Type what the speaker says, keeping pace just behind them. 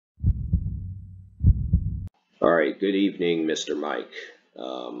All right, good evening, Mr. Mike.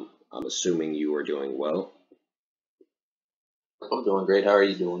 I'm assuming you are doing well. I'm doing great. How are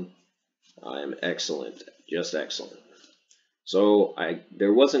you doing? I am excellent, just excellent. So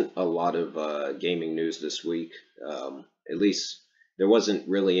there wasn't a lot of gaming news this week. At least there wasn't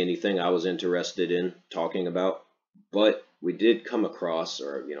really anything I was interested in talking about. But we did come across,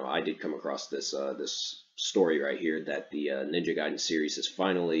 or I did come across this story right here that the Ninja Gaiden series is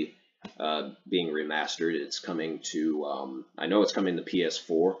finally being remastered. It's coming to, I know it's coming to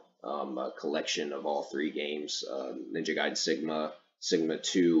PS4. A collection of all three games: Ninja Gaiden Sigma, Sigma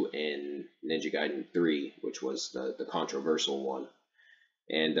 2, and Ninja Gaiden 3, which was the controversial one.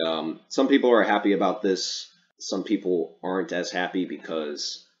 And some people are happy about this. Some people aren't as happy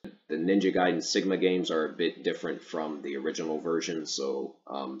because the Ninja Gaiden Sigma games are a bit different from the original version. So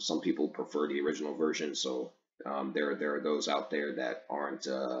some people prefer the original version. So there are those out there that aren't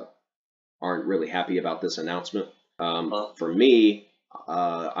really happy about this announcement. For me,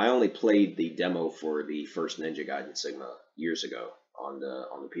 I only played the demo for the first Ninja Gaiden Sigma years ago on the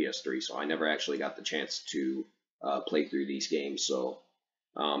PS3, so I never actually got the chance to play through these games. So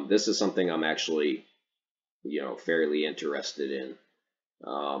this is something I'm actually, fairly interested in.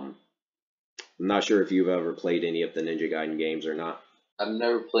 I'm not sure if you've ever played any of the Ninja Gaiden games or not. I've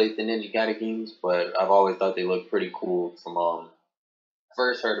never played the Ninja Gaiden games, but I've always thought they looked pretty cool. From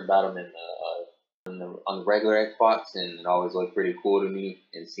first heard about them on the regular Xbox, and it always looked pretty cool to me.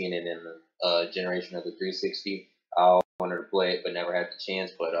 And seeing it in the generation of the 360, I always wanted to play it, but never had the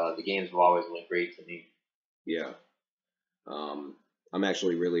chance. But the games have always looked great to me. Yeah. I'm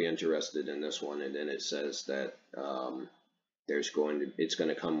actually really interested in this one, and then it says that it's going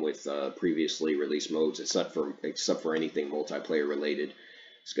to come with previously released modes, except for anything multiplayer related.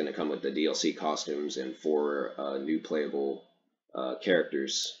 It's going to come with the DLC costumes and four new playable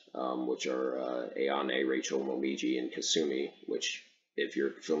characters, which are Ayane, Rachel, Momiji, and Kasumi. Which, if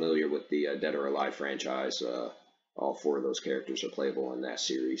you're familiar with the Dead or Alive franchise, all four of those characters are playable in that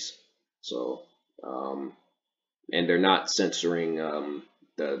series. So. And they're not censoring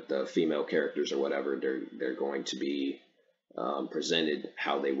the female characters or whatever. They're going to be presented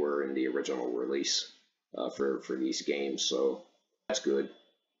how they were in the original release for these games. So that's good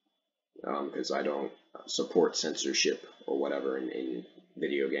because I don't support censorship or whatever in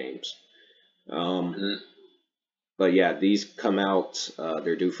video games. But yeah, these come out.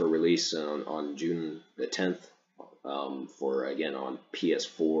 They're due for release on June the 10th for again on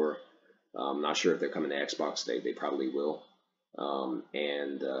PS4. I'm not sure if they're coming to Xbox. They probably will.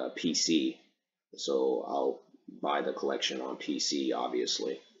 And PC. So I'll buy the collection on PC,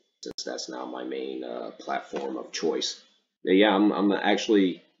 obviously, since that's now my main platform of choice. But yeah, I'm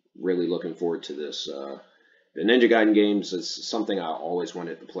actually really looking forward to this. The Ninja Gaiden games is something I always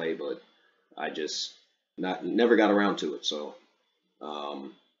wanted to play, but I just never got around to it. So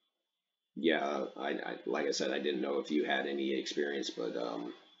yeah, I like I said, I didn't know if you had any experience, but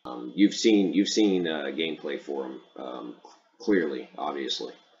you've seen gameplay for them clearly,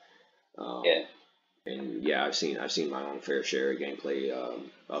 obviously. Yeah. And yeah, I've seen my own fair share of gameplay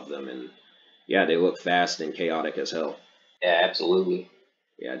of them, and yeah, they look fast and chaotic as hell. Yeah, absolutely.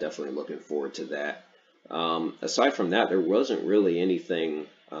 Yeah, definitely looking forward to that. Aside from that, there wasn't really anything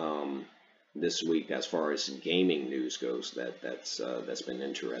this week as far as gaming news goes that's been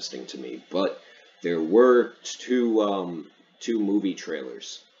interesting to me. But there were two movie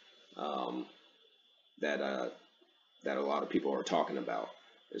trailers that that a lot of people are talking about.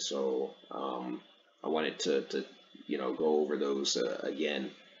 So I wanted to go over those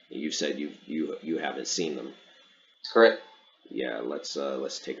again. You said you haven't seen them. Correct. Yeah,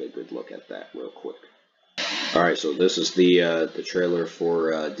 let's take a good look at that real quick. All right, so this is the trailer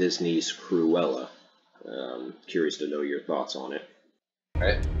for Disney's Cruella. Curious to know your thoughts on it. All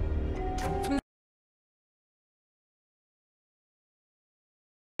right.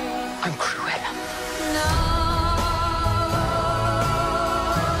 I'm Cruella.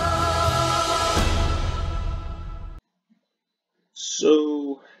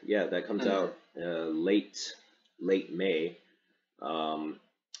 So yeah, that comes out late May.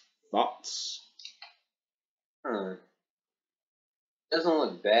 Thoughts? Doesn't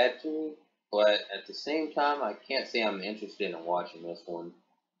look bad to me, but at the same time, I can't say I'm interested in watching this one.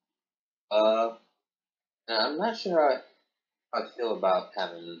 Uh, I'm not sure how I feel about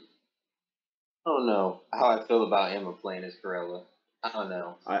having. I don't know how I feel about Emma playing as Cruella. I don't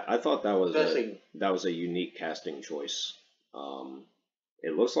know. I thought Especially, that was a unique casting choice.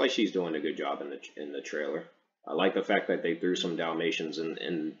 It looks like she's doing a good job in the trailer. I like the fact that they threw some Dalmatians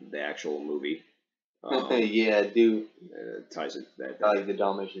in the actual movie. Yeah, I do. Ties it that, I like the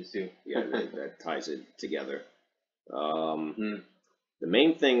Dalmatians too. yeah, that ties it together. Um, Mm. the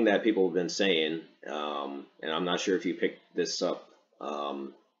main thing that people have been saying, and I'm not sure if you picked this up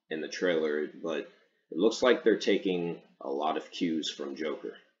in the trailer, but it looks like they're taking a lot of cues from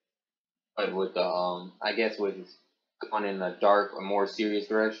Joker. But with the I guess with going in a dark, a more serious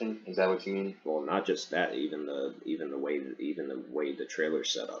direction. Is that what you mean? Well, not just that, even the way the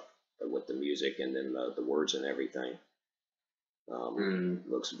trailer's set up with the music and then the words and everything.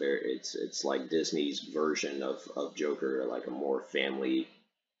 Looks very it's like Disney's version of Joker, like a more family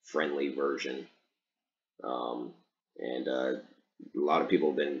friendly version. And a lot of people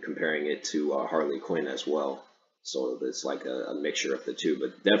have been comparing it to Harley Quinn as well. So it's like a mixture of the two,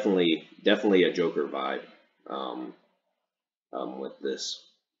 but definitely a Joker vibe with this.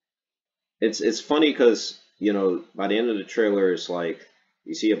 It's funny because by the end of the trailer, it's like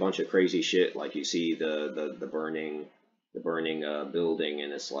you see a bunch of crazy shit, like you see the burning building,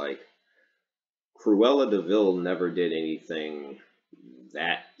 and it's like Cruella de Vil never did anything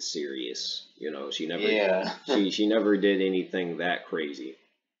that serious. She never Yeah. she never did anything that crazy.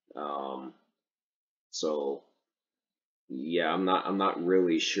 Um, so yeah, I'm not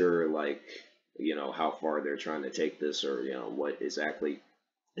really sure like how far they're trying to take this, or what exactly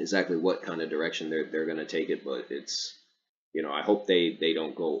what kind of direction they're going to take it, but it's I hope they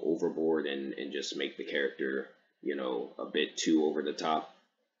don't go overboard and just make the character a bit too over the top.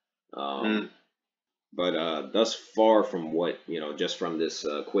 Mm. But thus far from what just from this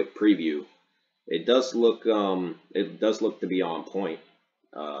quick preview, it does look to be on point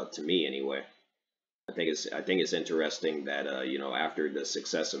to me anyway. I think it's interesting that after the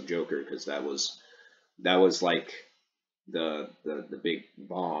success of Joker, because that was like the big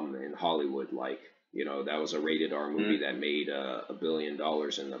bomb in Hollywood. Like that was a rated R movie that made $1 billion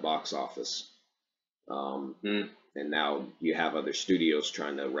in the box office. Mm. And now you have other studios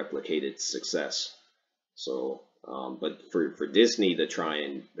trying to replicate its success. So, but for Disney to try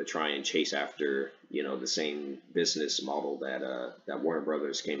and chase after the same business model that Warner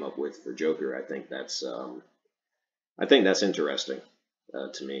Brothers came up with for Joker, I think that's interesting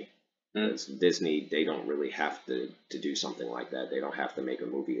to me. Because Disney, they don't really have to do something like that. They don't have to make a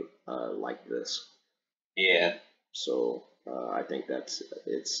movie like this. Yeah. So I think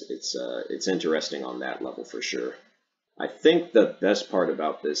it's interesting on that level for sure. I think the best part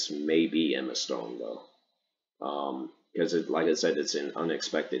about this may be Emma Stone though, because like I said, it's an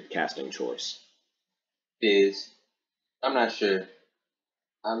unexpected casting choice. Is I'm not sure.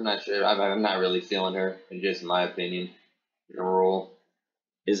 I'm not sure. I'm not really feeling her, in just my opinion, in the role.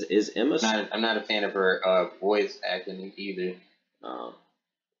 Is Emma? I'm not a fan of her voice acting either. Uh,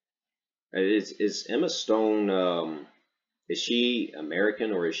 is Emma Stone? Is she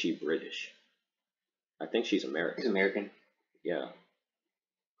American or is she British? I think she's American. She's American. Yeah.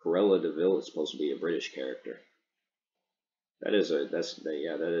 Cruella de Vil is supposed to be a British character. That is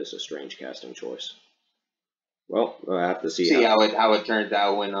a strange casting choice. Well, I have to see how it turns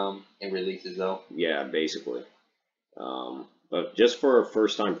out when it releases though. Yeah, basically. But just for a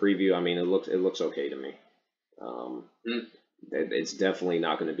first time preview, I mean, it looks okay to me. Um, it's definitely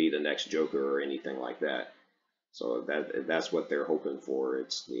not going to be the next Joker or anything like that. So that's what they're hoping for.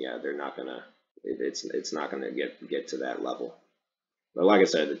 They're not gonna. It's not gonna get to that level. But like I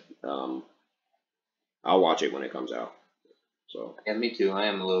said, I'll watch it when it comes out. So Yeah, me too. I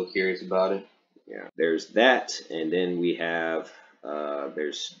am a little curious about it. yeah, there's that, and then we have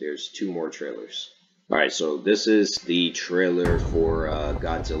there's two more trailers. All right, so this is the trailer for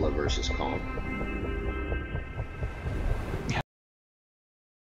Godzilla vs. Kong.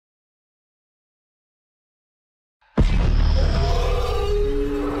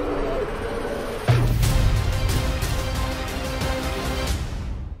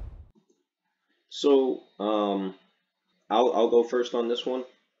 So I'll go first on this one.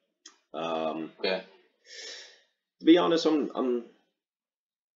 Okay. To be honest, I'm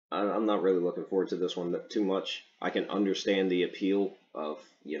not really looking forward to this one too much. I can understand the appeal of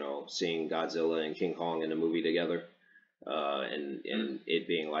seeing Godzilla and King Kong in a movie together, and it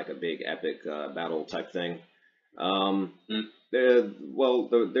being like a big epic battle type thing.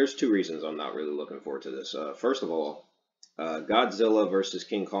 There's two reasons I'm not really looking forward to this. First of all, Godzilla versus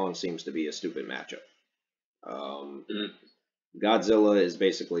King Kong seems to be a stupid matchup. Godzilla is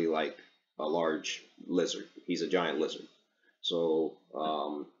basically like a large lizard. He's a giant lizard. So,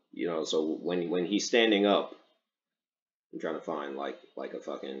 so when he's standing up, I'm trying to find like a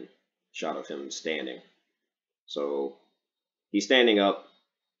fucking shot of him standing. So he's standing up.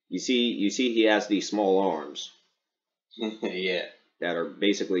 You see he has these small arms. Yeah. that are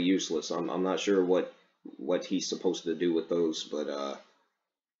basically useless. I'm not sure what he's supposed to do with those, but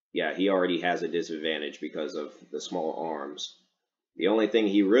yeah, he already has a disadvantage because of the small arms. The only thing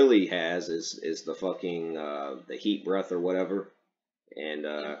he really has is the fucking the heat breath or whatever, and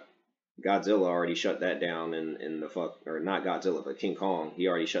Godzilla already shut that down in the or not Godzilla, but King Kong. He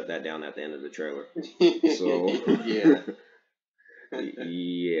already shut that down at the end of the trailer. So Yeah.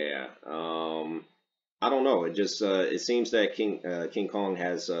 yeah, I don't know. It just it seems that King Kong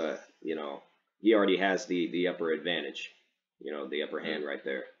has you know, he already has the upper advantage, you know, the upper hand right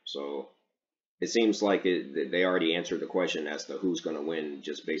there. So it seems like they already answered the question as to who's going to win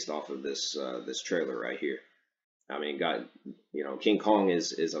just based off of this trailer right here. I mean, God, you know, King Kong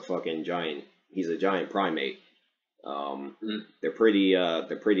is a fucking giant. He's a giant primate. They're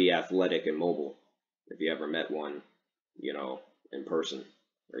pretty athletic and mobile. If you ever met one, you know, in person,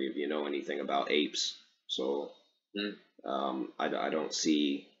 or if you know anything about apes. So I don't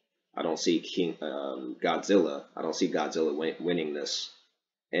see Godzilla. I don't see Godzilla winning this.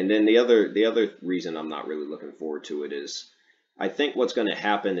 And then the other reason I'm not really looking forward to it is I think what's going to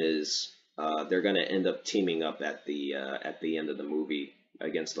happen is they're going to end up teaming up at the end of the movie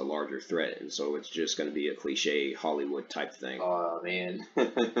against a larger threat, and so it's just going to be a cliche Hollywood type thing. Oh man.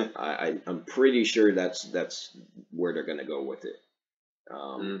 I'm pretty sure that's where they're going to go with it.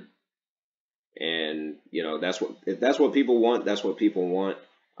 And you know, if that's what people want, that's what people want.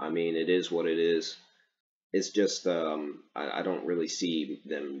 I mean, it is what it is. It's just I don't really see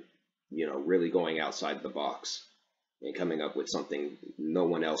them, you know, really going outside the box and coming up with something no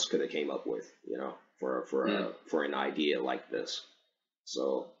one else could have came up with, you know, for an idea like this.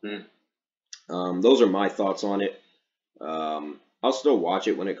 So those are my thoughts on it. I'll still watch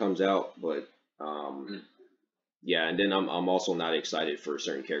it when it comes out, but yeah, and then I'm also not excited for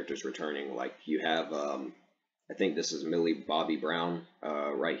certain characters returning. Like you have I think this is Millie Bobby Brown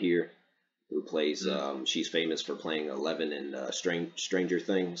right here, who plays she's famous for playing Eleven in Stranger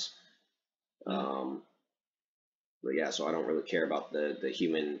Things. But yeah, so I don't really care about the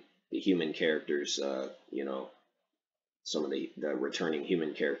human characters, you know, some of the returning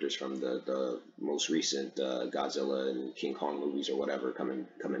human characters from the most recent Godzilla and King Kong movies or whatever coming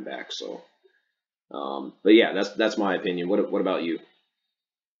back. So but yeah, that's my opinion. What about you?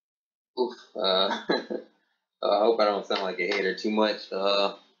 Oof. I hope I don't sound like a hater too much.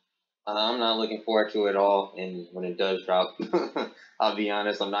 I'm not looking forward to it at all, and when it does drop, I'll be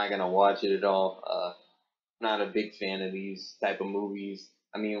honest, I'm not gonna watch it at all. Not a big fan of these type of movies.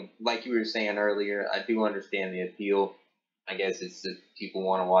 I mean, like you were saying earlier, I do understand the appeal. I guess it's if people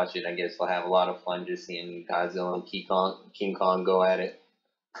want to watch it. I guess they'll have a lot of fun just seeing Godzilla and King Kong go at it.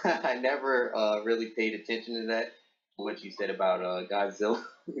 I never really paid attention to that. What you said about Godzilla,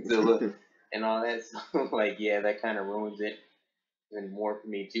 Godzilla, and all that. So, like, yeah, that kind of ruins it even more for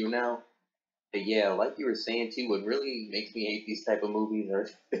me too now. But yeah, like you were saying too, what really makes me hate these type of movies are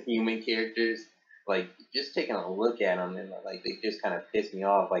the human characters. Like just taking a look at them, and like they just kind of piss me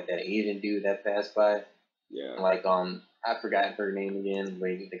off. Like that Asian dude that passed by. Yeah. Like I forgot her name again.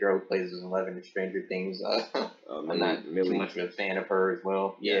 Like the girl who plays as 11 in Stranger Things. I'm not too much of a fan of her as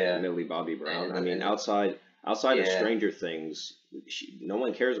well. Yeah. Millie Bobby Brown. And, I mean, and outside of Stranger Things, no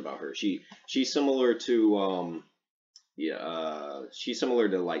one cares about her. She's similar to she's similar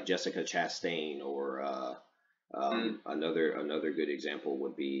to like Jessica Chastain or another good example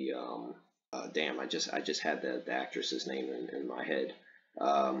would be damn, I just had the actress's name in my head.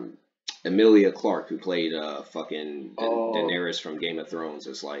 Emilia Clarke, who played fucking Daenerys from Game of Thrones.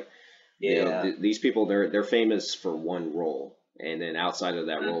 It's like, you know, these people they're famous for one role, and then outside of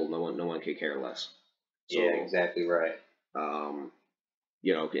that role, no one could care less. So, yeah, exactly right.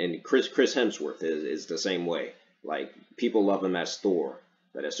 You know, and Chris Hemsworth is the same way. Like people love him as Thor,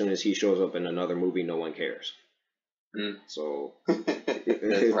 but as soon as he shows up in another movie, no one cares. So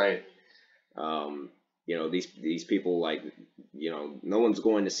that's right. You know, these people, like, you know, no one's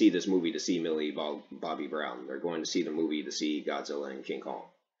going to see this movie to see Millie Bobby Brown. They're going to see the movie to see Godzilla and King Kong.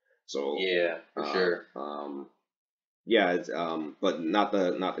 So yeah, for sure. Yeah, it's, but not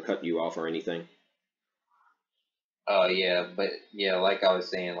to cut you off or anything. Oh yeah, but yeah, like I was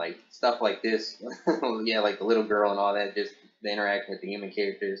saying, like stuff like this, yeah, like the little girl and all that, just the interaction with the human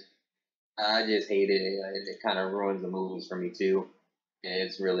characters. I just hate it. It kind of ruins the movies for me too. And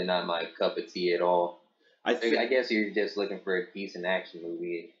it's really not my cup of tea at all. I guess you're just looking for a decent action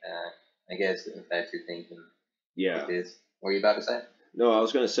movie. I guess if that's your thinking. Yeah. With this. What were you about to say? No, I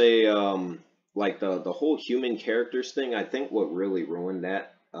was gonna say, like the whole human characters thing. I think what really ruined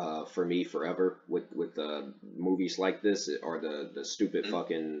that for me forever with movies like this are the stupid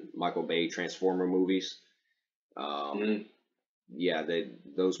fucking Michael Bay Transformer movies. yeah,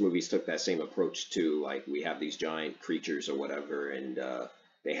 those movies took that same approach too. Like we have these giant creatures or whatever, and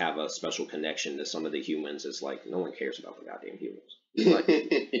they have a special connection to some of the humans. It's like no one cares about the goddamn humans. Like,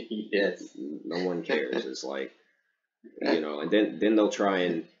 Yes. no one cares. It's like, and then they'll try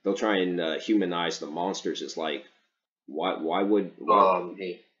and humanize the monsters. It's like why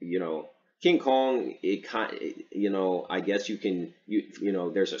you know King Kong, it kind, I guess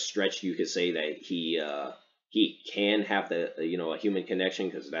there's a stretch you could say that he can have a human connection,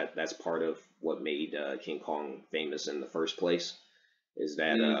 because that's part of what made King Kong famous in the first place, is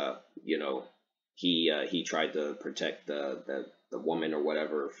that he tried to protect the woman or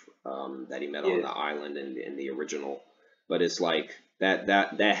whatever, that he met on the island in the original. But it's like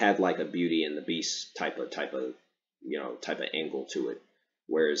that had like a Beauty and the Beast type of angle to it.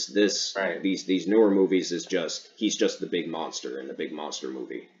 Whereas these newer movies is he's just the big monster in the big monster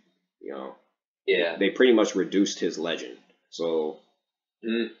movie. Yeah. They pretty much reduced his legend. So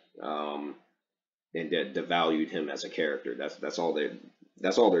and devalued him as a character. That's all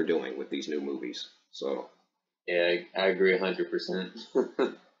they're doing with these new movies. So yeah, I agree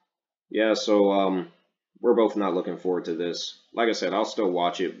 100%. yeah, so we're both not looking forward to this. Like I said, I'll still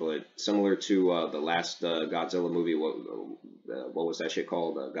watch it, but similar to the last Godzilla movie, what was that shit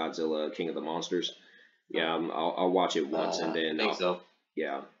called? Godzilla King of the Monsters. Yeah, I'll watch it once and then I think so.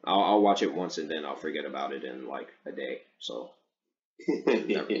 Yeah, I'll watch it once and then I'll forget about it in like a day. So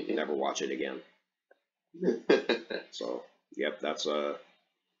never watch it again. So yep, that's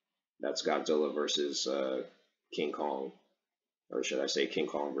Godzilla versus King Kong, or should I say King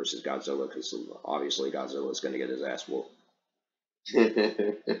Kong versus Godzilla? Because obviously Godzilla is going to get his ass whooped.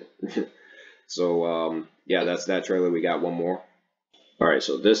 So yeah, that's that trailer. We got one more. All right,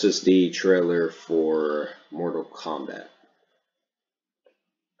 so this is the trailer for Mortal Kombat.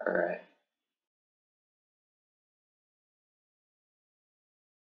 All right.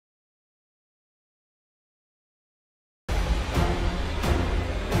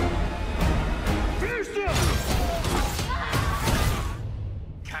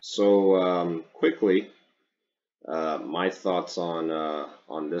 So quickly, my thoughts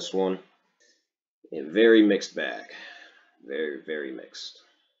on this one. A very mixed bag, very very mixed.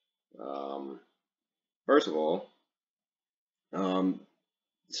 First of all, um,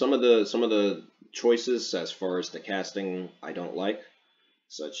 some of the choices as far as the casting I don't like,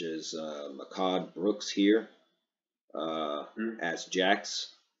 such as Makad Brooks here as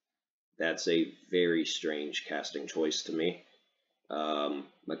Jax. That's a very strange casting choice to me.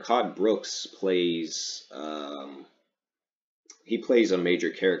 Makad Brooks plays a major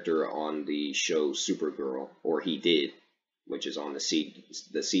character on the show Supergirl, or he did, which is on the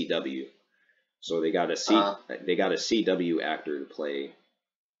CW. So they got a CW actor to play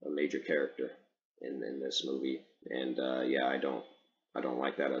a major character in this movie, and yeah, I don't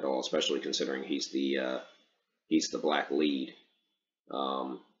like that at all, especially considering he's the black lead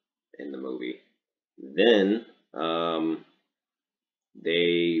in the movie. Then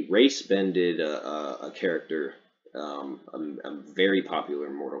they race bended a character, a very popular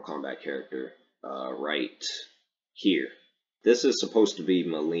Mortal Kombat character, right here. This is supposed to be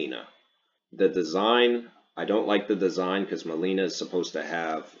Melina. The design, I don't like the design, because Melina is supposed to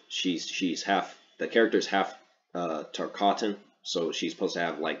have, she's half, the character's half Tarkatan, so she's supposed to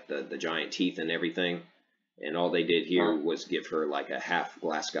have like the giant teeth and everything. And all they did here was give her like a half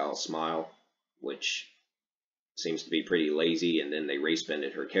Glasgow smile, which seems to be pretty lazy, and then they race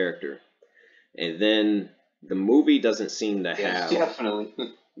bended her character. And then the movie doesn't seem to have... definitely.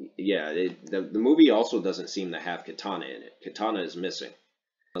 Yeah, the movie also doesn't seem to have Kitana in it. Kitana is missing.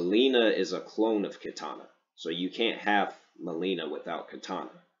 Melina is a clone of Kitana, so you can't have Melina without Kitana.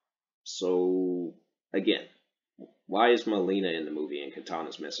 So, again, why is Melina in the movie and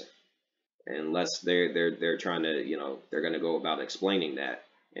Kitana's missing? Unless they're trying to, they're going to go about explaining that.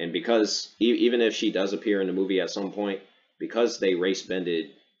 And because even if she does appear in the movie at some point, because they race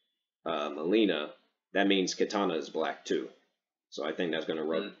bended Melina, that means Kitana is black too. So I think that's going to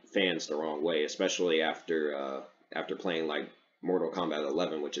rub fans the wrong way, especially after playing like Mortal Kombat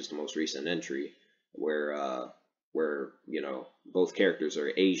 11, which is the most recent entry, where both characters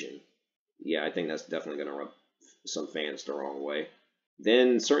are Asian. Yeah, I think that's definitely going to rub some fans the wrong way.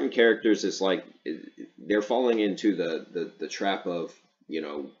 Then certain characters, it's like they're falling into the trap of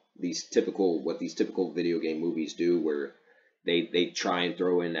these typical video game movies do, where they try and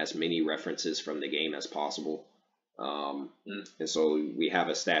throw in as many references from the game as possible. And so we have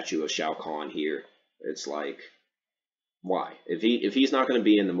a statue of Shao Kahn here. It's like, why? If he's not going to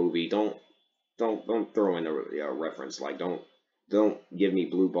be in the movie, don't throw in a reference. Like don't give me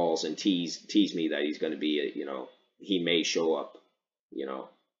blue balls and tease me that he's going to be he may show up You know,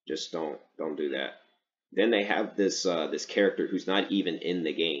 just don't do that. Then they have this character who's not even in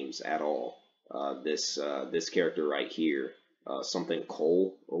the games at all. This character right here, something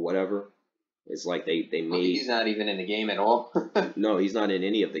Cole or whatever. It's like they Oh, made he's not even in the game at all. no, he's not in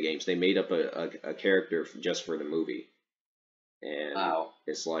any of the games. They made up a character just for the movie, and Wow.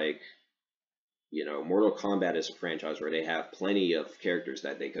 it's like, Mortal Kombat is a franchise where they have plenty of characters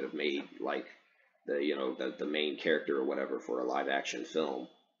that they could have made like the main character or whatever for a live action film.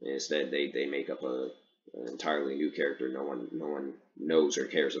 And instead, they make up an entirely new character no one knows or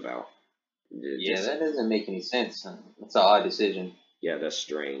cares about. Yeah, Just that doesn't make any sense. It's an odd decision. yeah, that's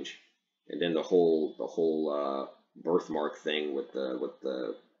strange. And then the whole birthmark thing with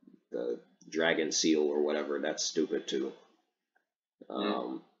the dragon seal or whatever, that's stupid too. Mm.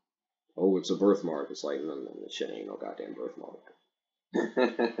 Um, oh, it's a birthmark. It's like, no, no, this shit ain't no goddamn birthmark.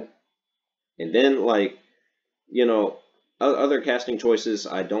 And then like, other casting choices,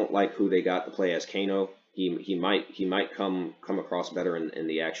 I don't like who they got to play as Kano. He might come across better in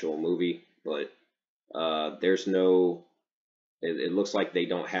the actual movie, but there's no. It looks like they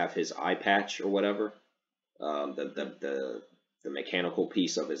don't have his eye patch or whatever. The mechanical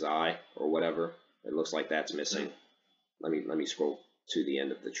piece of his eye or whatever. It looks like that's missing. Mm. Let me scroll to the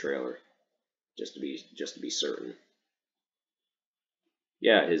end of the trailer just to be certain.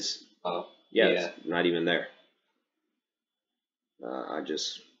 Yeah, his Oh, yeah, it's yeah. not even there. I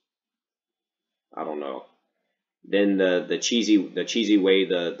just I don't know. Then the cheesy way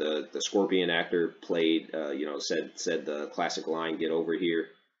the Scorpion actor played, said the classic line, "Get over here."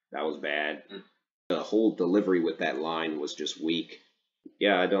 That was bad. Mm. The whole delivery with that line was just weak.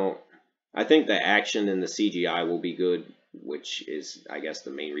 Yeah, I don't. I think the action and the CGI will be good, which is, I guess,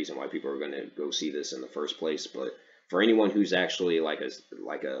 the main reason why people are going to go see this in the first place. But for anyone who's actually a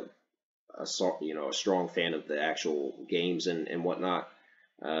strong fan of the actual games and whatnot,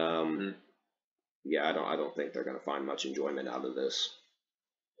 um, Mm. yeah, I don't think they're going to find much enjoyment out of this.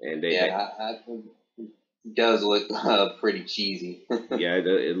 And they Yeah, I think it does look pretty cheesy. yeah,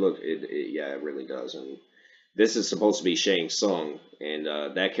 yeah, it really does. And this is supposed to be Shang Tsung, and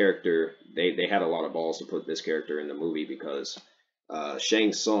that character, they had a lot of balls to put this character in the movie because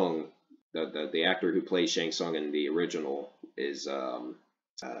Shang Tsung, the actor who plays Shang Tsung in the original is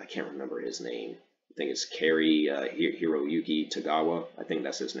I can't remember his name. I think it's Kari Hiroyuki Tagawa. I think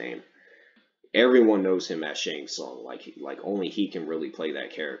that's his name. Everyone knows him as Shang Tsung. Like only he can really play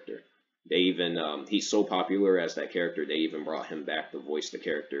that character. They even he's so popular as that character. They even brought him back to voice the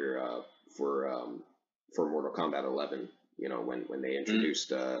character for Mortal Kombat 11. When they Mm.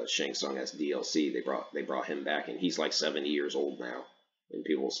 introduced Shang Tsung as DLC, they brought him back, and he's like 70 years old now, and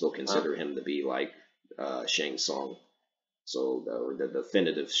people still Huh? consider him to be like Shang Tsung. So the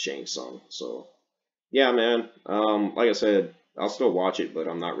definitive Shang Tsung. So yeah, man. Like I said, I'll still watch it, but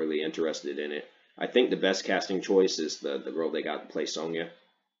I'm not really interested in it. I think the best casting choice is the girl they got to play Sonya.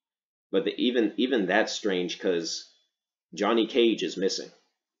 But even that's strange because Johnny Cage is missing.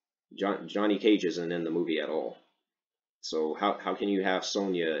 Johnny Cage isn't in the movie at all. So how can you have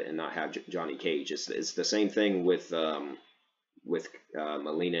Sonya and not have Johnny Cage? It's the same thing with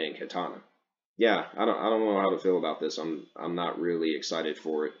Melina and Katana. Yeah, I don't know how to feel about this. I'm not really excited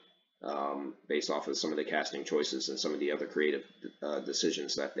for it, based off of some of the casting choices and some of the other creative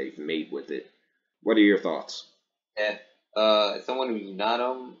decisions that they've made with it. What are your thoughts? Yeah. As someone who's not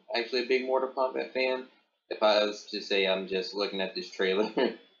actually a big Mortal Kombat fan, if I was to say I'm just looking at this trailer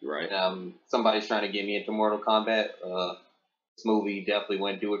Right? and somebody's trying to get me into Mortal Kombat, this movie definitely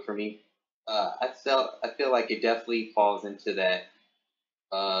wouldn't do it for me. I feel like it definitely falls into that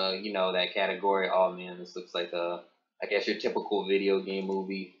that category. Oh man, this looks like I guess your typical video game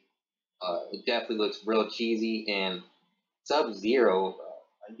movie. It definitely looks real cheesy and Sub Zero.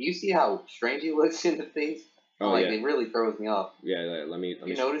 Do you see how strange he looks in the face? Oh Like yeah, it really throws me off. yeah. Let me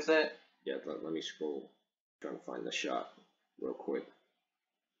You notice that? yeah let me scroll. Trying to find the shot real quick.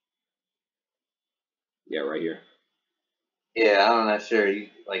 Yeah, right here. Yeah, I'm not sure.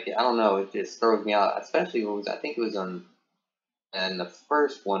 Like I don't know. It just throws me out. Especially when it was, I think it was on and the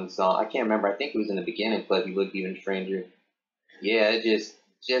first one song. I can't remember. I think it was in the beginning, but he looked even stranger. Yeah, it just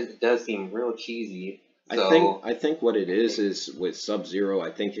does seem real cheesy. I think So I think what it is with Sub Zero. I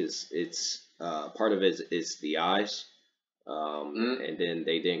think it's part of it is the eyes, mm, and then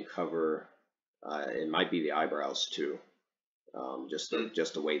they didn't cover. It might be the eyebrows too. mm,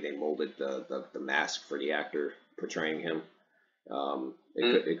 Just the way they molded the mask for the actor portraying him. It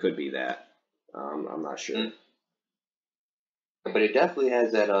mm, could be that. I'm not sure. mm. But it definitely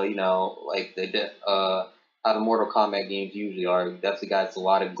has that like how the Mortal Kombat games usually are. It definitely got a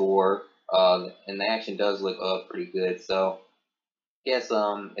lot of gore, and the action does look pretty good. So Guess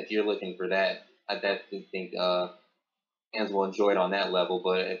if you're looking for that, I definitely think fans will enjoy it on that level.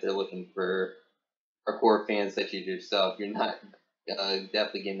 But if they're looking for hardcore fans such as yourself, you're not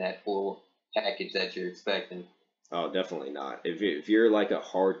definitely getting that full package that you're expecting. Oh, definitely not. If you're like a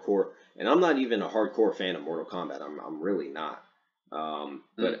hardcore, and I'm not even a hardcore fan of Mortal Kombat. I'm really not.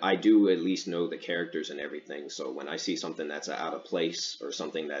 But I do at least know the characters and everything. So when I see something that's out of place or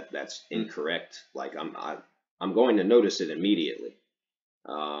something that's incorrect, like I'm going to notice it immediately.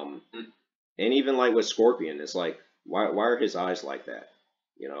 Um, and even like with Scorpion, it's like why are his eyes like that?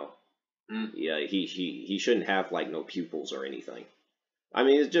 You know? Yeah, he shouldn't have like no pupils or anything. I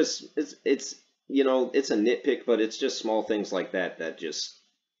mean, it's you know, it's a nitpick, but it's just small things like that that just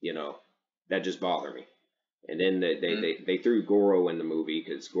you know that just bother me. And then they threw Goro in the movie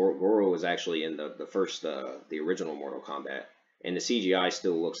because Goro was actually in the first the original Mortal Kombat, and the CGI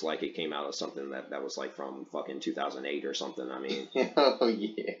still looks like it came out of something that was like from fucking 2008 or something. I mean, Oh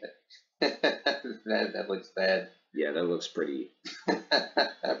yeah, that looks bad. yeah, that looks pretty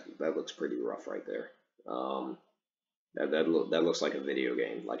that looks pretty rough right there. That looks like a video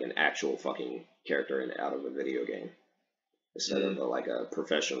game, like an actual fucking character out of a video game, instead of like a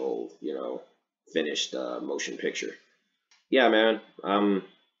professional, you know, finished motion picture. Yeah, man.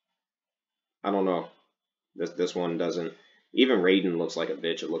 I don't know. This one doesn't. Even Raiden looks like a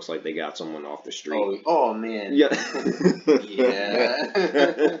bitch. It looks like they got someone off the street. Oh man. Yeah. Yeah.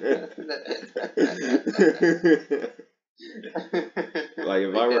 Like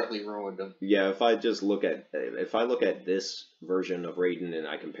if They I were, definitely ruined them. yeah, if I just look at if I look at this version of Raiden and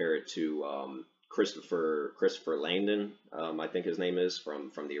I compare it to Christopher Langdon, I think his name is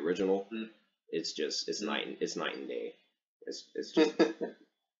from the original. It's just it's night and day. It's just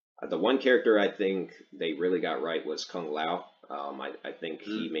the one character I think they really got right was Kung Lao. I think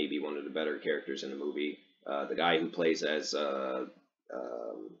he may be one of the better characters in the movie. The guy who plays as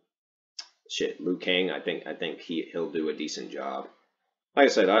Liu Kang, I think he'll do a decent job. Like I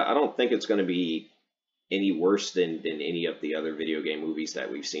said, I don't think it's going to be any worse than any of the other video game movies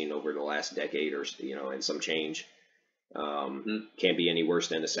that we've seen over the last decade or you know, and some change. Can't be any worse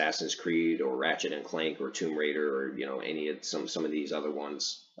than Assassin's Creed or Ratchet and Clank or Tomb Raider or you know any of some of these other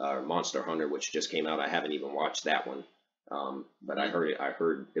ones. Monster Hunter, which just came out, I haven't even watched that one. But I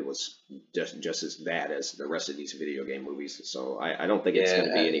heard it was just as bad as the rest of these video game movies. So I don't think it's going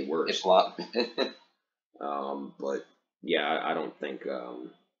to be any worse. It's flop. But yeah, I don't think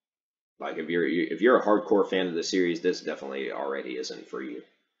like if you're a hardcore fan of the series, this definitely already isn't for you.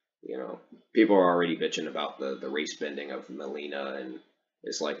 You know, people are already bitching about the race bending of Melina, and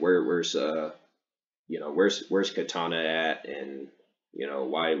it's like where's you know where's Katana at, and you know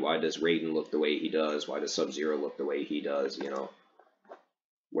why does Raiden look the way he does? Why does Sub-Zero look the way he does? You know,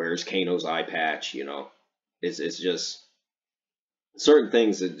 where's Kano's eye patch? You know, it's just certain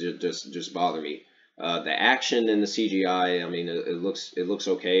things that just bother me. The action and the CGI, I mean, it looks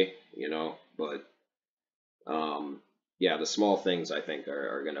okay, you know, but yeah, the small things I think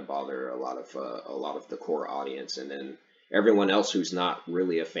are going to bother a lot of the core audience, and then everyone else who's not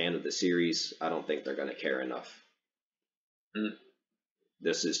really a fan of the series, I don't think they're going to care enough.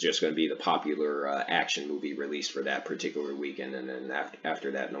 This is just going to be the popular action movie released for that particular weekend, and then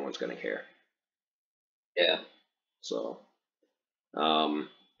after that, no one's going to care. Yeah. So,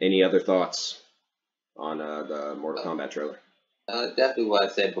 any other thoughts on the Mortal Kombat trailer? Definitely what I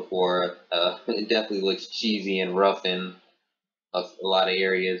said before. It definitely looks cheesy and rough in a lot of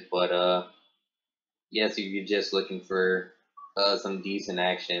areas, but yes, if you're just looking for some decent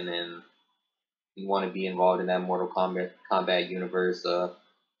action and you want to be involved in that Mortal Kombat universe,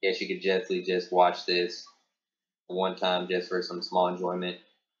 yes, you could definitely just watch this one time just for some small enjoyment.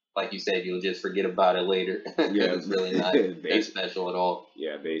 Like you said, you'll just forget about it later. Yeah, it's really not that special at all.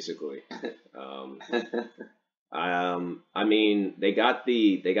 Yeah, basically. I mean, they got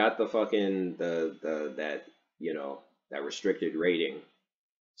the fucking the that you know that restricted rating,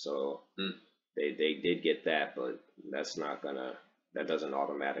 so they did get that, but that doesn't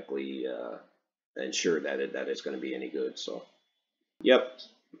automatically ensure that it's going to be any good. So, yep.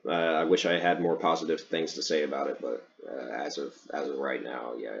 I wish I had more positive things to say about it, but as of right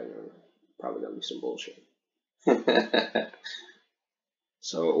now, yeah, probably gonna be some bullshit.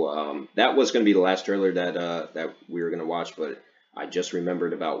 So that was going to be the last trailer that we were going to watch, but I just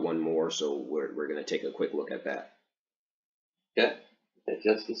remembered about one more, so we're going to take a quick look at that. Okay.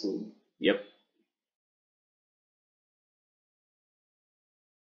 Justice League. Yep.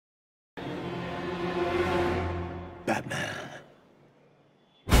 Batman.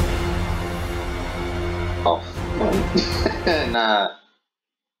 Oh. Nah.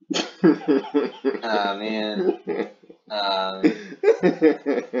 Nah, man.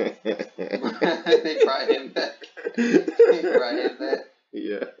 They brought him back. They brought him back.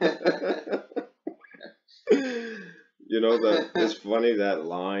 Yeah. You know, it's funny that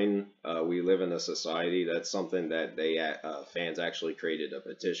line, we live in a society, that's something that fans actually created a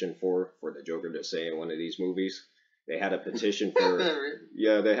petition for the Joker to say in one of these movies. They had a petition for,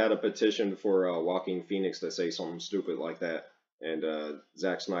 yeah, they had a petition for Joaquin Phoenix to say something stupid like that. And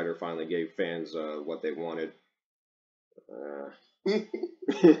Zack Snyder finally gave fans what they wanted.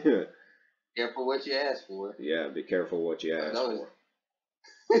 Careful what you ask for. Yeah, be careful what you ask for.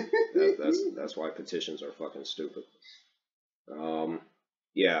 That's why petitions are fucking stupid.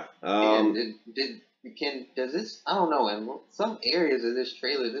 Yeah. Does this? I don't know. In some areas of this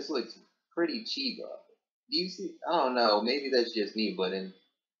trailer, this looks pretty cheap. Do you see? I don't know. Maybe that's just me, but it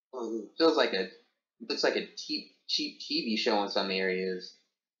feels like looks like a cheap TV show in some areas.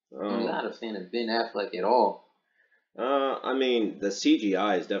 I'm not a fan of Ben Affleck at all. I mean, the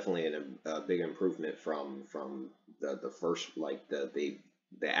CGI is definitely a big improvement from the first, like the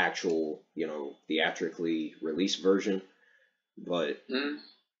actual, you know, theatrically released version. But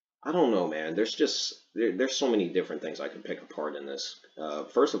I don't know, man. There's just there's so many different things I could pick apart in this.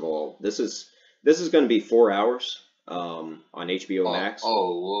 First of all, this is going to be 4 hours on HBO Max.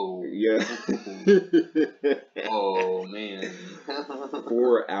 Oh, whoa. Yeah. Oh man.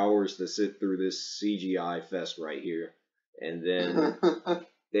 4 hours to sit through this CGI fest right here, and then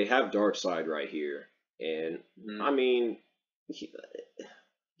they have Darkseid right here, and I mean,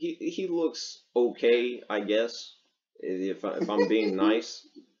 he looks okay, I guess. If I'm being nice,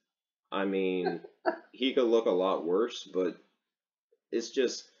 I mean, he could look a lot worse, but it's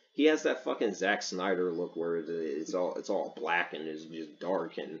just he has that fucking Zack Snyder look where it's all black and it's just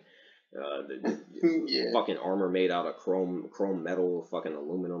dark and Yeah. fucking armor made out of chrome metal, fucking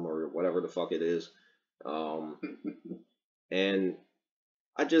aluminum or whatever the fuck it is. And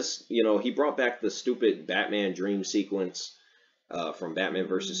I just, you know, he brought back the stupid Batman dream sequence from Batman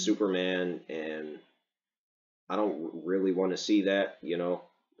versus Superman, and I don't really want to see that, you know,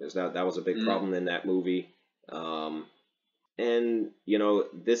 because that was a big problem in that movie. And you know,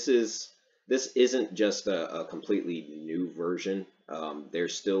 this isn't just a completely new version.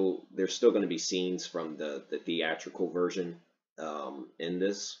 There's still going to be scenes from the theatrical version in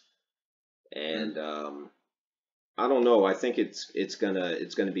this, and I don't know. I think it's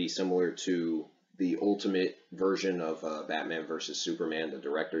gonna be similar to the ultimate version of Batman versus Superman, the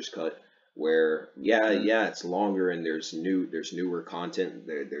director's cut, where yeah, it's longer and there's newer content,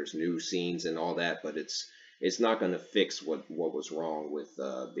 there's new scenes and all that, but it's not going to fix what was wrong with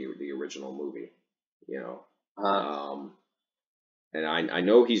the original movie, you know. And I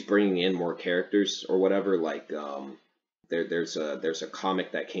know he's bringing in more characters or whatever. Like there's a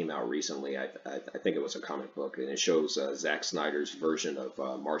comic that came out recently. I think it was a comic book, and it shows Zack Snyder's version of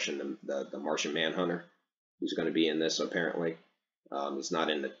Martian, the Martian Manhunter, who's going to be in this apparently. He's not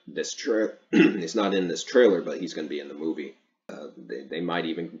in he's not in this trailer, but he's going to be in the movie. They might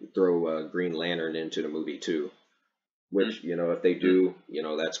even throw Green Lantern into the movie too, which, you know, if they do, you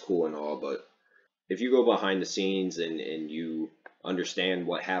know, that's cool and all, but if you go behind the scenes and you understand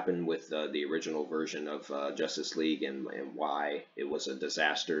what happened with the original version of Justice League and why it was a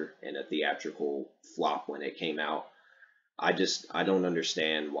disaster and a theatrical flop when it came out, I don't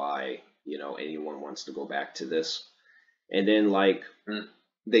understand why, you know, anyone wants to go back to this. And then like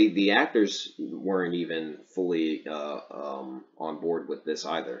the actors weren't even fully on board with this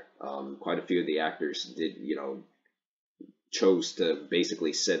either. Quite a few of the actors did, you know, chose to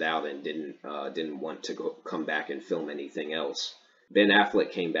basically sit out and didn't want to come back and film anything else. Ben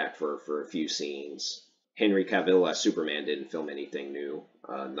Affleck came back for a few scenes. Henry Cavill as Superman didn't film anything new.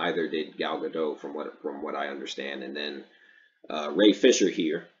 Neither did Gal Gadot, from what I understand. And then Ray Fisher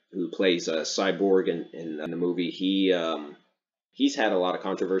here, who plays Cyborg in the movie, he's had a lot of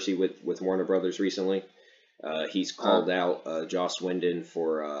controversy with Warner Brothers recently. He's called out Joss Whedon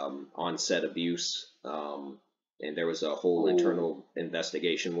for on-set abuse, and there was a whole internal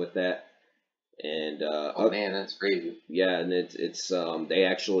investigation with that. And man, that's crazy. Yeah, and it's they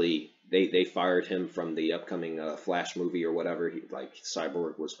actually they fired him from the upcoming Flash movie or whatever. Like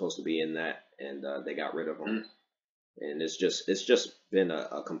Cyborg was supposed to be in that, and they got rid of him. And it's just been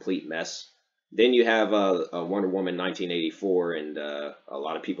a complete mess. Then you have a Wonder Woman 1984, and a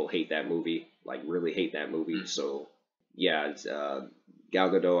lot of people hate that movie, like really hate that movie. So yeah, it's, Gal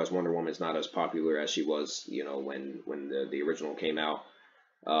Gadot as Wonder Woman is not as popular as she was, you know, when the original came out.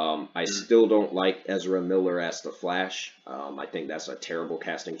 I still don't like Ezra Miller as the Flash. I think that's a terrible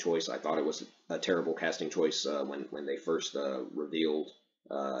casting choice. I thought it was a terrible casting choice when they first revealed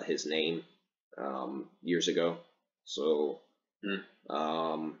his name years ago. So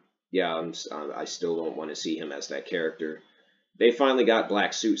Mm. Yeah, I still don't want to see him as that character. They finally got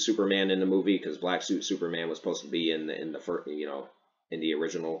Black Suit Superman in the movie because Black Suit Superman was supposed to be in the first, in the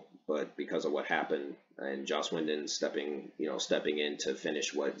original, but because of what happened and Joss Whedon stepping in to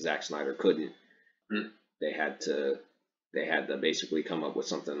finish what Zack Snyder couldn't, Mm. they had to basically come up with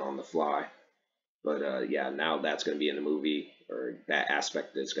something on the fly. But yeah, now that's going to be in the movie, or that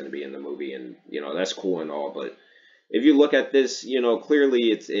aspect is going to be in the movie, and that's cool and all. But if you look at this,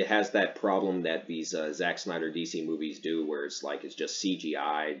 clearly it has that problem that these Zack Snyder DC movies do, where it's just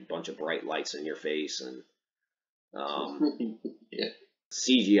CGI, bunch of bright lights in your face, and Yeah,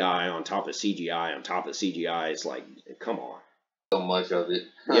 CGI on top of CGI on top of CGI. It's like, come on. so much of it.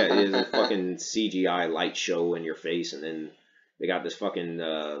 Yeah, it is a fucking CGI light show in your face, and then they got this fucking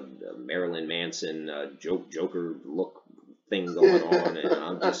Marilyn Manson Joker look thing going on, and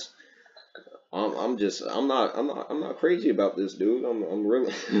I'm not crazy about this, dude. I'm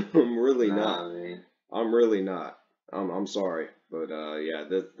really I'm really not. Nah, man. I'm really not. I'm sorry, but yeah,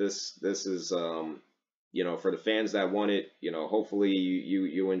 this is for the fans that want it, hopefully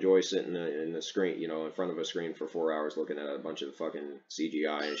you enjoy sitting in the screen, in front of a screen for 4 hours looking at a bunch of fucking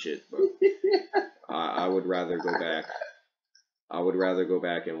CGI and shit. But I would rather go back. I would rather go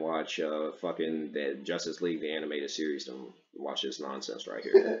back and watch fucking the Justice League the animated series than watch this nonsense right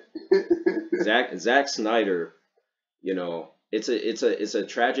here. Zack Snyder, it's a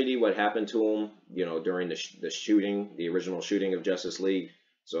tragedy what happened to him, during the original shooting of Justice League.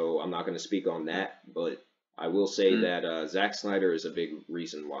 So I'm not going to speak on that, but I will say that Zack Snyder is a big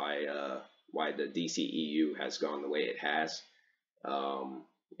reason why the DCEU has gone the way it has.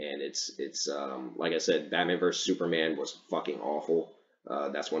 And it's like I said, Batman vs Superman was fucking awful.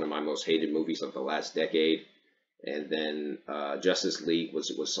 That's one of my most hated movies of the last decade. And then Justice League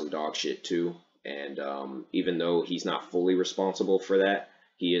was some dog shit too. And even though he's not fully responsible for that,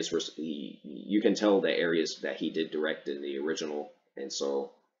 you can tell the areas that he did direct in the original. And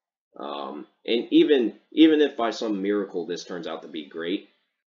so, and even if by some miracle this turns out to be great,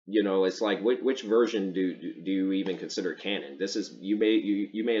 it's like which version do you even consider canon? This is you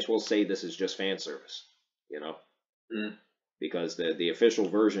may as well say this is just fan service, Mm. because the official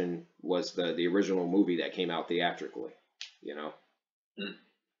version was the original movie that came out theatrically, Mm.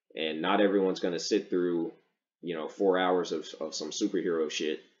 and not everyone's going to sit through 4 hours of some superhero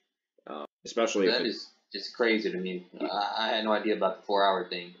shit, especially if That is just crazy to me. I had no idea about the 4 hour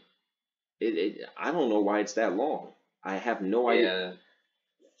thing. I don't know why it's that long. I have no idea. Yeah,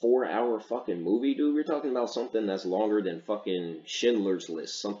 4 hour fucking movie, dude. We're talking about something that's longer than fucking Schindler's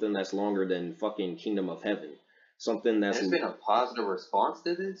List, something that's longer than fucking Kingdom of Heaven, something that's. there's been a positive response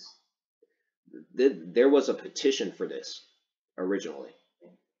to this. There was a petition for this originally.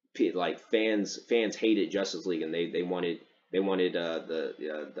 Like fans hated Justice League, and they wanted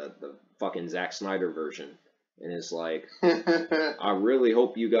the fucking Zack Snyder version, and it's like, I really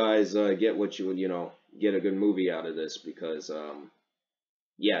hope you guys get what get a good movie out of this, because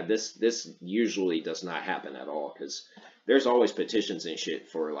yeah, this usually does not happen at all, because there's always petitions and shit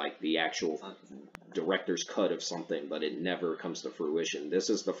for like the actual director's cut of something, but it never comes to fruition. This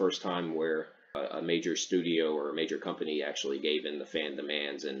is the first time where a major studio or a major company actually gave in the fan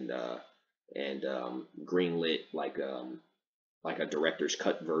demands and greenlit like a director's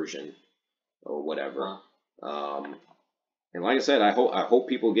cut version or whatever. And like I said, I hope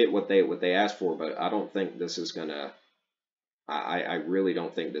people get what they asked for, but I don't think this is gonna. I really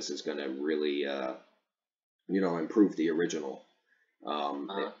don't think this is gonna really improve the original.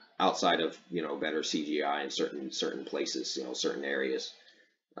 Outside of better CGI in certain places, certain areas.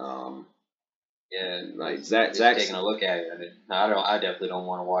 Yeah, Like just Zack, taking a look at it. I mean, I definitely don't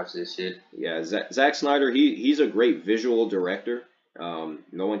want to watch this shit. yeah, Zack Snyder, he's a great visual director. No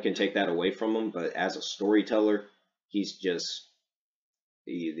one can take that away from him, but as a storyteller, he's just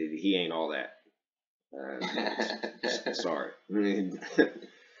he ain't all that. Sorry.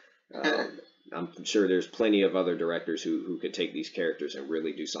 I'm sure there's plenty of other directors who could take these characters and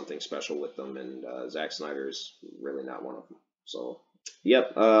really do something special with them, and Zack Snyder is really not one of them. So,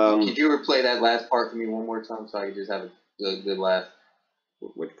 yep. Could you replay that last part for me one more time so I could just have a good laugh?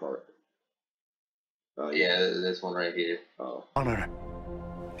 Which part? Yeah, this one right here. Oh. Honor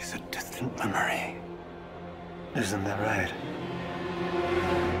is a distant memory. Isn't that right?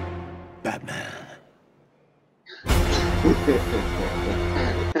 Batman.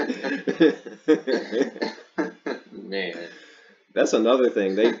 Man, That's another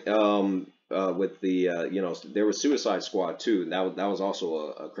thing. They with the there was Suicide Squad too. That was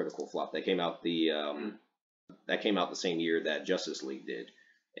also a critical flop. That came out the same year that Justice League did,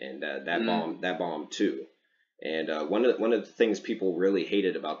 and that bombed too. And one of the things people really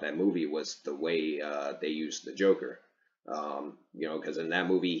hated about that movie was the way they used the Joker. You know, because in that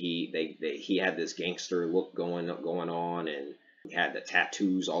movie he had this gangster look going on, and he had the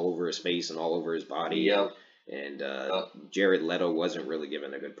tattoos all over his face and all over his body. Yep. And Yep. Jared Leto wasn't really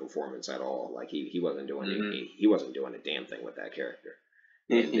given a good performance at all. Like he wasn't doing he wasn't doing a damn thing with that character.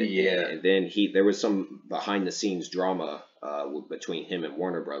 And then, Yeah. and then there was some behind the scenes drama between him and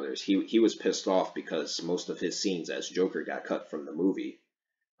Warner Brothers. He was pissed off because most of his scenes as Joker got cut from the movie.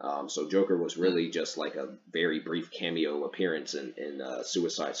 So Joker was really just like a very brief cameo appearance in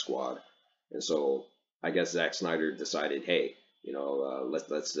Suicide Squad. And so I guess Zack Snyder decided, hey, you know,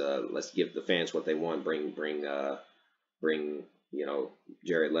 let's give the fans what they want. Bring you know,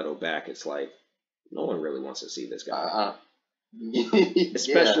 Jared Leto back. It's like no one really wants to see this guy.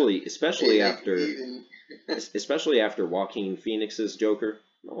 Especially after Joaquin Phoenix's Joker.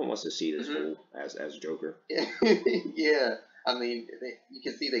 No one wants to see this fool as Joker. Yeah, I mean, you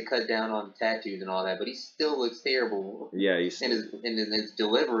can see they cut down on tattoos and all that, but he still looks terrible. Yeah, and his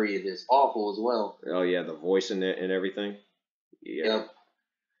delivery is awful as well. Oh yeah, the voice and everything. Yeah. Yep.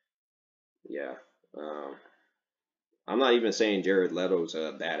 Yeah. I'm not even saying Jared Leto's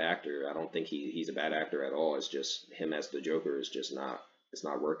a bad actor. I don't think he's a bad actor at all. It's just him as the Joker is just not. It's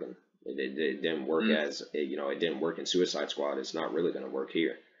not working. It didn't work you know, it didn't work in Suicide Squad. It's not really going to work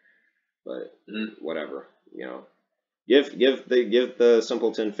here. But whatever, you know, give the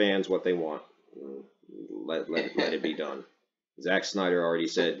Simpleton fans what they want. Let it be done. Zack Snyder already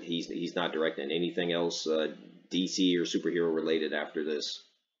said he's not directing anything else DC or superhero related after this.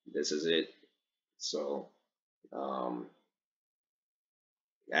 This is it. So.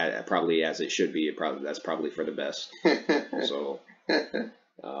 Probably as it should be. That's probably for the best. So,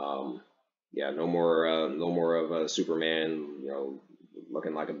 yeah, no more of Superman, you know,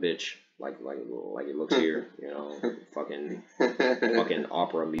 looking like a bitch, like it looks here, you know, fucking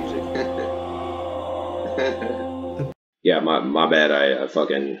opera music. Yeah, my bad. I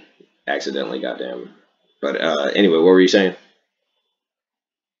fucking accidentally goddamn. But anyway, what were you saying?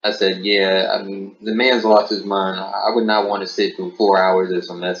 I said, yeah, I mean, the man's lost his mind. I would not want to sit through 4 hours of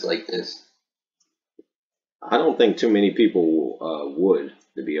some mess like this. I don't think too many people would,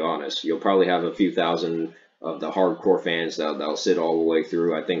 to be honest. You'll probably have a few thousand of the hardcore fans that'll sit all the way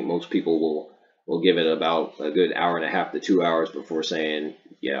through. I think most people will give it about a good hour and a half to 2 hours before saying,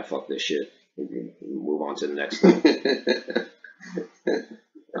 yeah, fuck this shit. Move on to the next thing.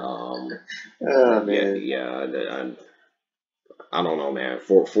 Oh, man. Yeah, I don't know, man.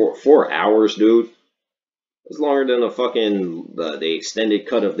 4 hours, dude. It's longer than the extended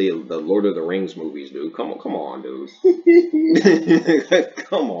cut of the Lord of the Rings movies, dude. Come on, dude.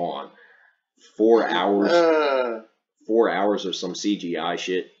 Come on. 4 hours. 4 hours of some CGI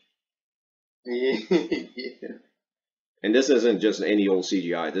shit. Yeah. And this isn't just any old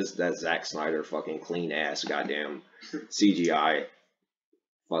CGI. That's Zack Snyder fucking clean ass goddamn CGI.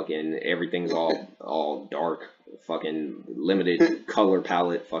 Fucking everything's all dark, fucking limited color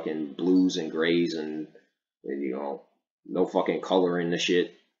palette, fucking blues and grays and you know, no fucking color in the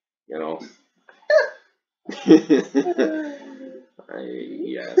shit, you know.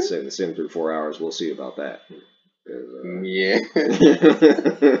 Yeah, sitting through 4 hours, we'll see about that. Yeah.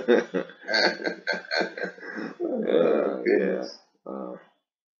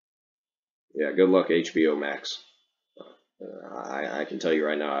 Yeah, good luck HBO Max. I can tell you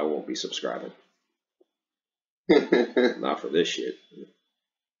right now, I won't be subscribing. Not for this shit.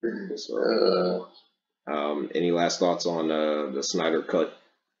 So, any last thoughts on the Snyder Cut?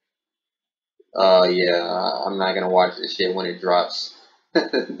 Yeah, I'm not gonna watch this shit when it drops.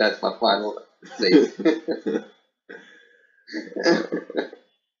 That's my final say.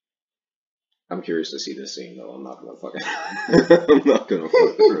 I'm curious to see this scene though. I'm not gonna fucking.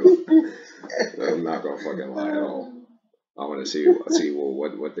 I'm not gonna fucking lie at all. I want to see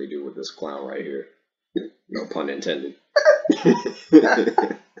what they do with this clown right here. No pun intended.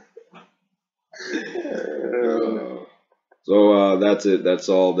 So that's it. That's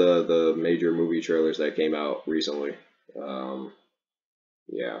all the major movie trailers that came out recently.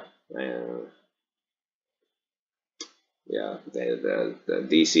 Yeah, and yeah, the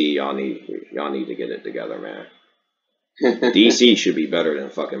DC y'all need to get it together, man. DC should be better than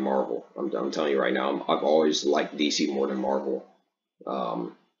fucking Marvel. I'm telling you right now. I've always liked DC more than Marvel.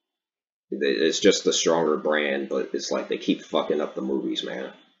 It's just the stronger brand, but it's like they keep fucking up the movies,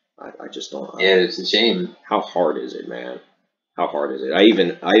 man. I just don't. Yeah, it's a shame. How hard is it, man? How hard is it? I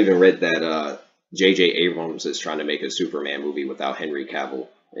even read that J.J. Abrams is trying to make a Superman movie without Henry Cavill,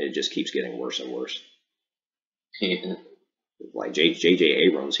 and it just keeps getting worse and worse. Like J.J.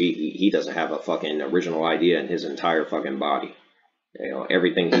 Abrams, he doesn't have a fucking original idea in his entire fucking body. You know,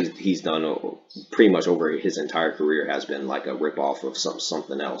 everything he's done pretty much over his entire career has been like a rip off of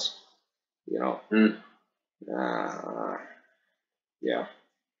something else. You know. Yeah.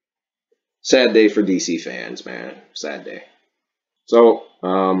 Sad day for DC fans, man. Sad day. So,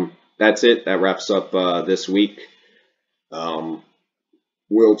 that's it. That wraps up this week.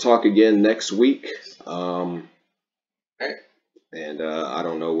 We'll talk again next week. And I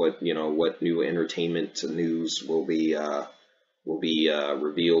don't know what new entertainment news will be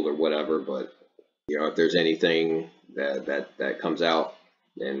revealed or whatever, but if there's anything that comes out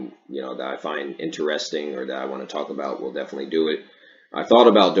and that I find interesting or that I want to talk about, we'll definitely do it. I thought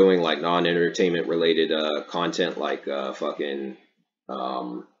about doing like non-entertainment related content, like fucking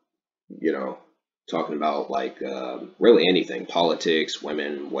talking about like really anything, politics,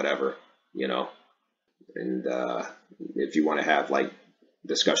 women, whatever, and if you want to have like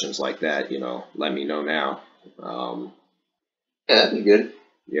discussions like that, let me know now. Yeah, that'd be good.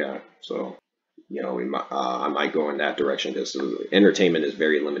 Yeah, so I might go in that direction because entertainment is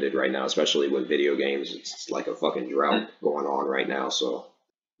very limited right now, especially with video games. It's like a fucking drought going on right now. So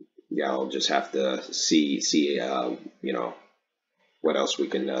yeah, I'll just have to see what else we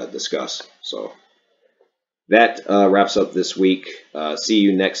can discuss. So that wraps up this week. See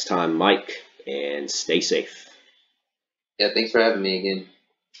you next time, Mike, and stay safe. Yeah, thanks for having me again.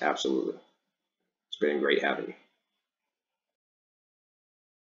 Absolutely. It's been great having you.